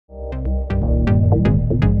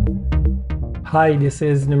Hi, this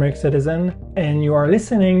is Numeric Citizen, and you are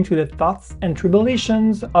listening to the Thoughts and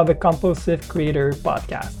Tribulations of a Compulsive Creator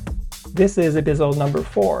podcast. This is episode number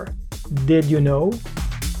 4. Did you know?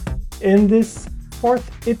 In this fourth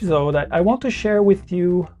episode, I want to share with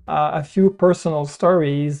you a few personal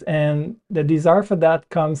stories, and the desire for that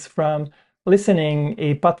comes from listening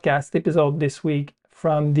a podcast episode this week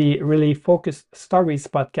from the Really Focused Stories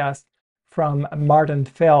podcast from Martin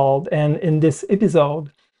Feld. And in this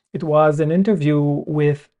episode, it was an interview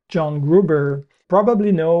with John Gruber.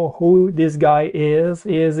 Probably know who this guy is.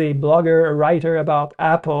 He is a blogger, a writer about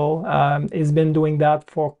Apple. He's been doing that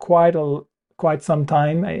for quite some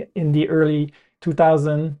time. In the early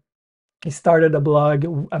 2000s, he started a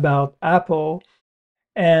blog about Apple,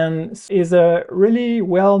 and is a really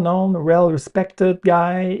well-known, well-respected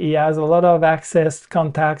guy. He has a lot of access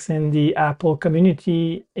contacts in the Apple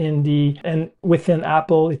community, and within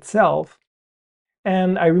Apple itself.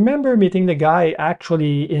 And I remember meeting the guy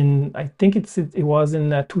actually I think it was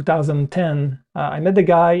in 2010. I met the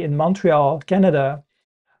guy in Montreal, Canada.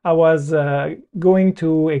 I was going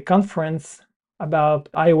to a conference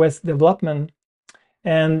about iOS development,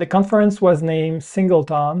 and the conference was named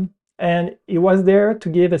Singleton, and he was there to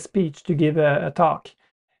give a speech, to give a talk.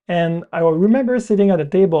 And I remember sitting at a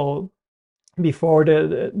table before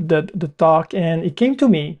the talk, and he came to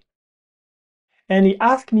me and he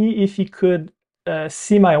asked me if he could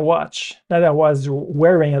see my watch that I was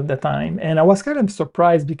wearing at the time. And I was kind of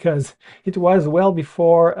surprised because it was well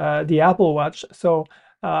before the Apple Watch. So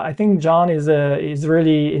I think John is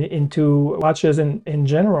really into watches in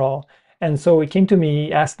general. And so he came to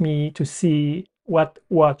me, asked me to see what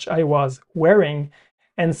watch I was wearing.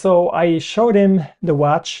 And so I showed him the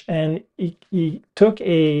watch, and he took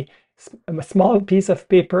a small piece of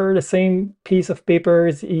paper, the same piece of paper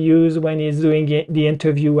he used when he's doing the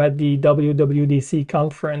interview at the WWDC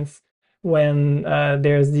conference when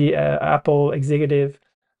there's the Apple executive.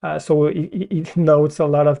 So he notes a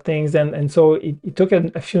lot of things, and so he took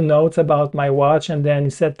a few notes about my watch, and then he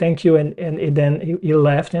said thank you, and then he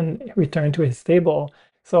left and returned to his table.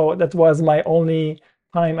 So that was my only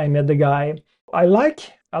time I met the guy. I like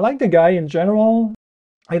the guy in general.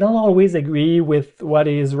 I don't always agree with what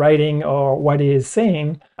he is writing or what he is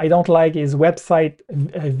saying. I don't like his website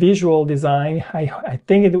visual design. I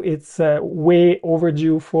think it's way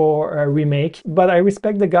overdue for a remake, but I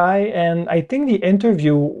respect the guy, and I think the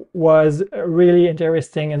interview was really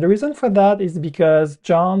interesting. And the reason for that is because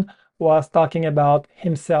John was talking about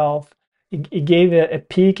himself. He gave a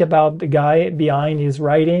peek about the guy behind his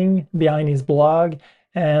writing, behind his blog.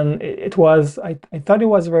 And I thought it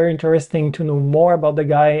was very interesting to know more about the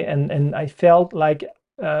guy, and I felt like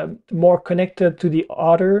more connected to the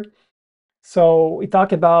author. So we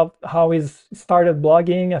talked about how he started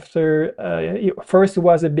blogging after, first he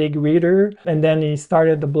was a big reader, and then he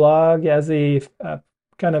started the blog as a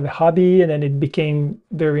kind of a hobby, and then it became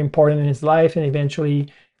very important in his life, and eventually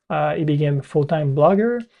he became a full-time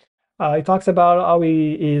blogger. He talks about how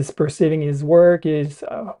he is perceiving his work,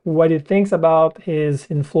 what he thinks about his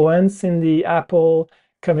influence in the Apple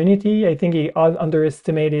community. I think he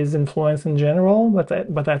underestimated his influence in general,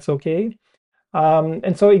 but that's okay.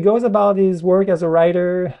 And so he goes about his work as a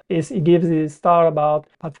writer. He gives his thought about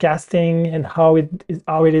podcasting and how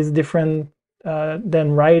it is different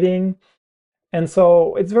than writing. And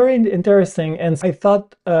so it's very interesting. And I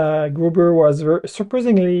thought Gruber was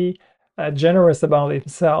surprisingly generous about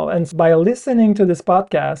himself. And by listening to this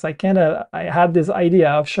podcast, I had this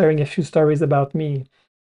idea of sharing a few stories about me.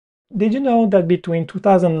 Did you know that between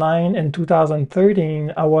 2009 and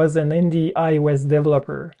 2013, I was an indie iOS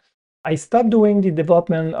developer? I stopped doing the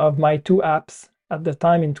development of my 2 apps at the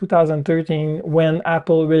time in 2013 when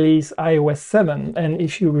Apple released iOS 7. And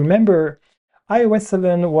if you remember, iOS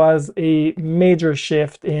 7 was a major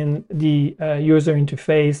shift in the user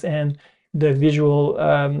interface and the visual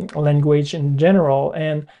language in general.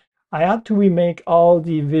 And I had to remake all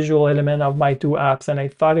the visual element of my 2 apps, and I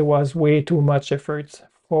thought it was way too much effort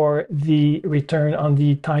for the return on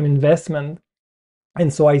the time investment.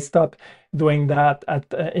 And so I stopped doing that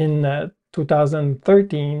in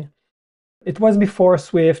 2013. It was before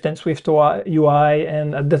Swift and Swift UI,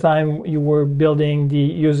 and at the time you were building the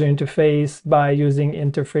user interface by using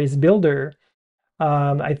Interface Builder.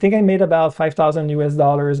 I think I made about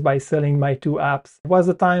 $5,000 by selling my 2 apps. It was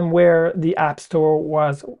a time where the App Store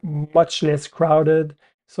was much less crowded,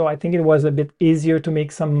 so I think it was a bit easier to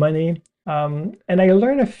make some money. And I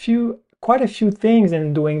learned quite a few things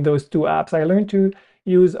in doing those 2 apps. I learned to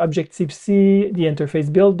use Objective-C, the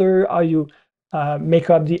Interface Builder, how you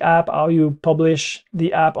make up the app, how you publish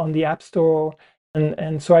the app on the App Store.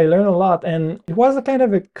 And so I learned a lot, and it was a kind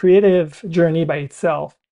of a creative journey by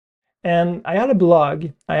itself. And I had a blog.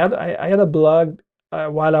 I had a blog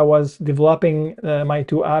while I was developing my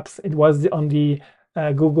two apps. It was on the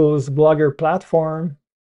Google's Blogger platform,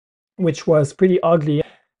 which was pretty ugly.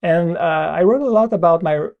 And I wrote a lot about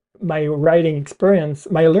my writing experience,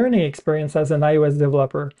 my learning experience as an iOS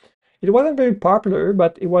developer. It wasn't very popular,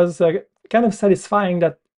 but it was kind of satisfying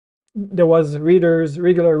that there was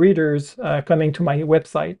regular readers coming to my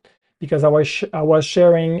website, because I was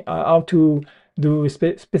sharing how to do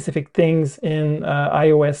specific things in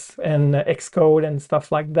iOS and Xcode and stuff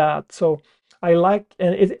like that. So I like,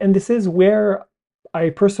 and this is where I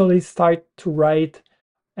personally start to write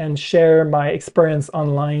and share my experience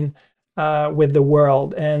online with the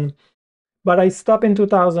world. But I stopped in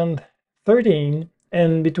 2013,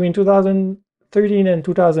 and between 2013 and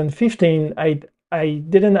 2015, I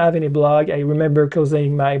didn't have any blog. I remember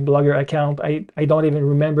closing my Blogger account. I don't even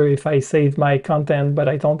remember if I saved my content, but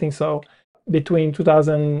I don't think so. Between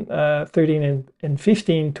 2013 and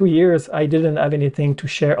 15, 2 years, I didn't have anything to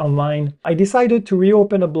share online. I decided to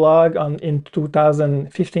reopen a blog in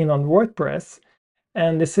 2015 on WordPress.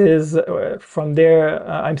 And this is from there,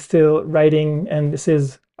 I'm still writing, and this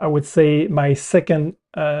is, I would say, my second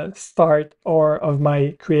start of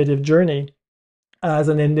my creative journey as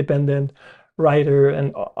an independent writer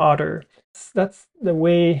and author. That's the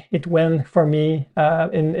way it went for me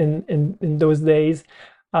in those days.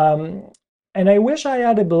 And I wish I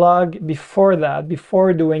had a blog before that,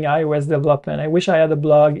 before doing iOS development. I wish I had a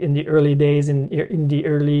blog in the early days, in the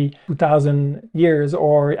early 2000 years,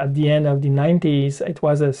 or at the end of the 90s. It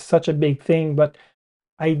was such a big thing, but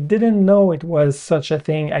I didn't know it was such a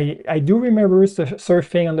thing. I do remember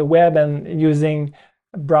surfing on the web and using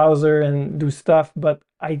a browser and do stuff, but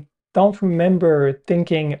I don't remember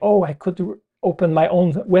thinking, oh, I could open my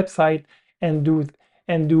own website and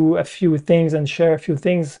do a few things and share a few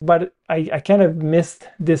things. But I kind of missed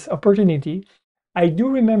this opportunity. I do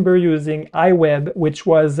remember using iWeb, which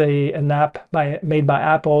was an app made by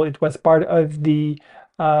Apple. It was part of the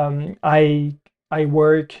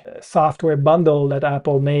iWork software bundle that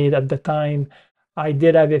Apple made at the time. I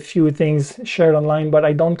did have a few things shared online, but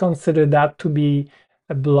I don't consider that to be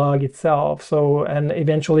a blog itself. So, and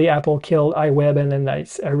eventually Apple killed iWeb, and then I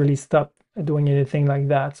really stopped doing anything like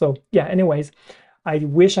that. So yeah, anyways, I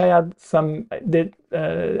wish I had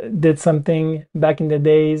did something back in the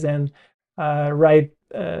days and write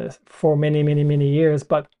for many years,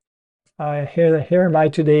 but here am I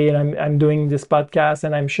today, and I'm doing this podcast,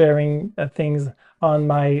 and I'm sharing things on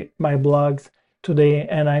my blogs today,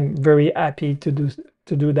 and I'm very happy to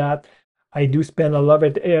do that. I do spend a lot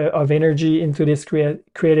of energy into this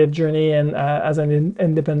creative journey, and as an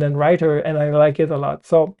independent writer, and I like it a lot.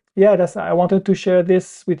 So yeah, I wanted to share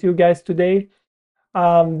this with you guys today.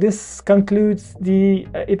 This concludes the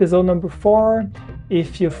episode number 4.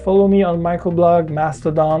 If you follow me on Microblog,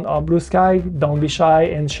 Mastodon, or Blue Sky, don't be shy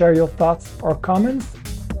and share your thoughts or comments.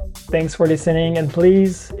 Thanks for listening, and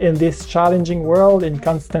please, in this challenging world, in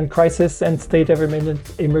constant crisis and state of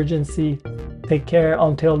emergency, take care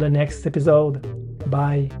until the next episode.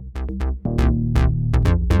 Bye.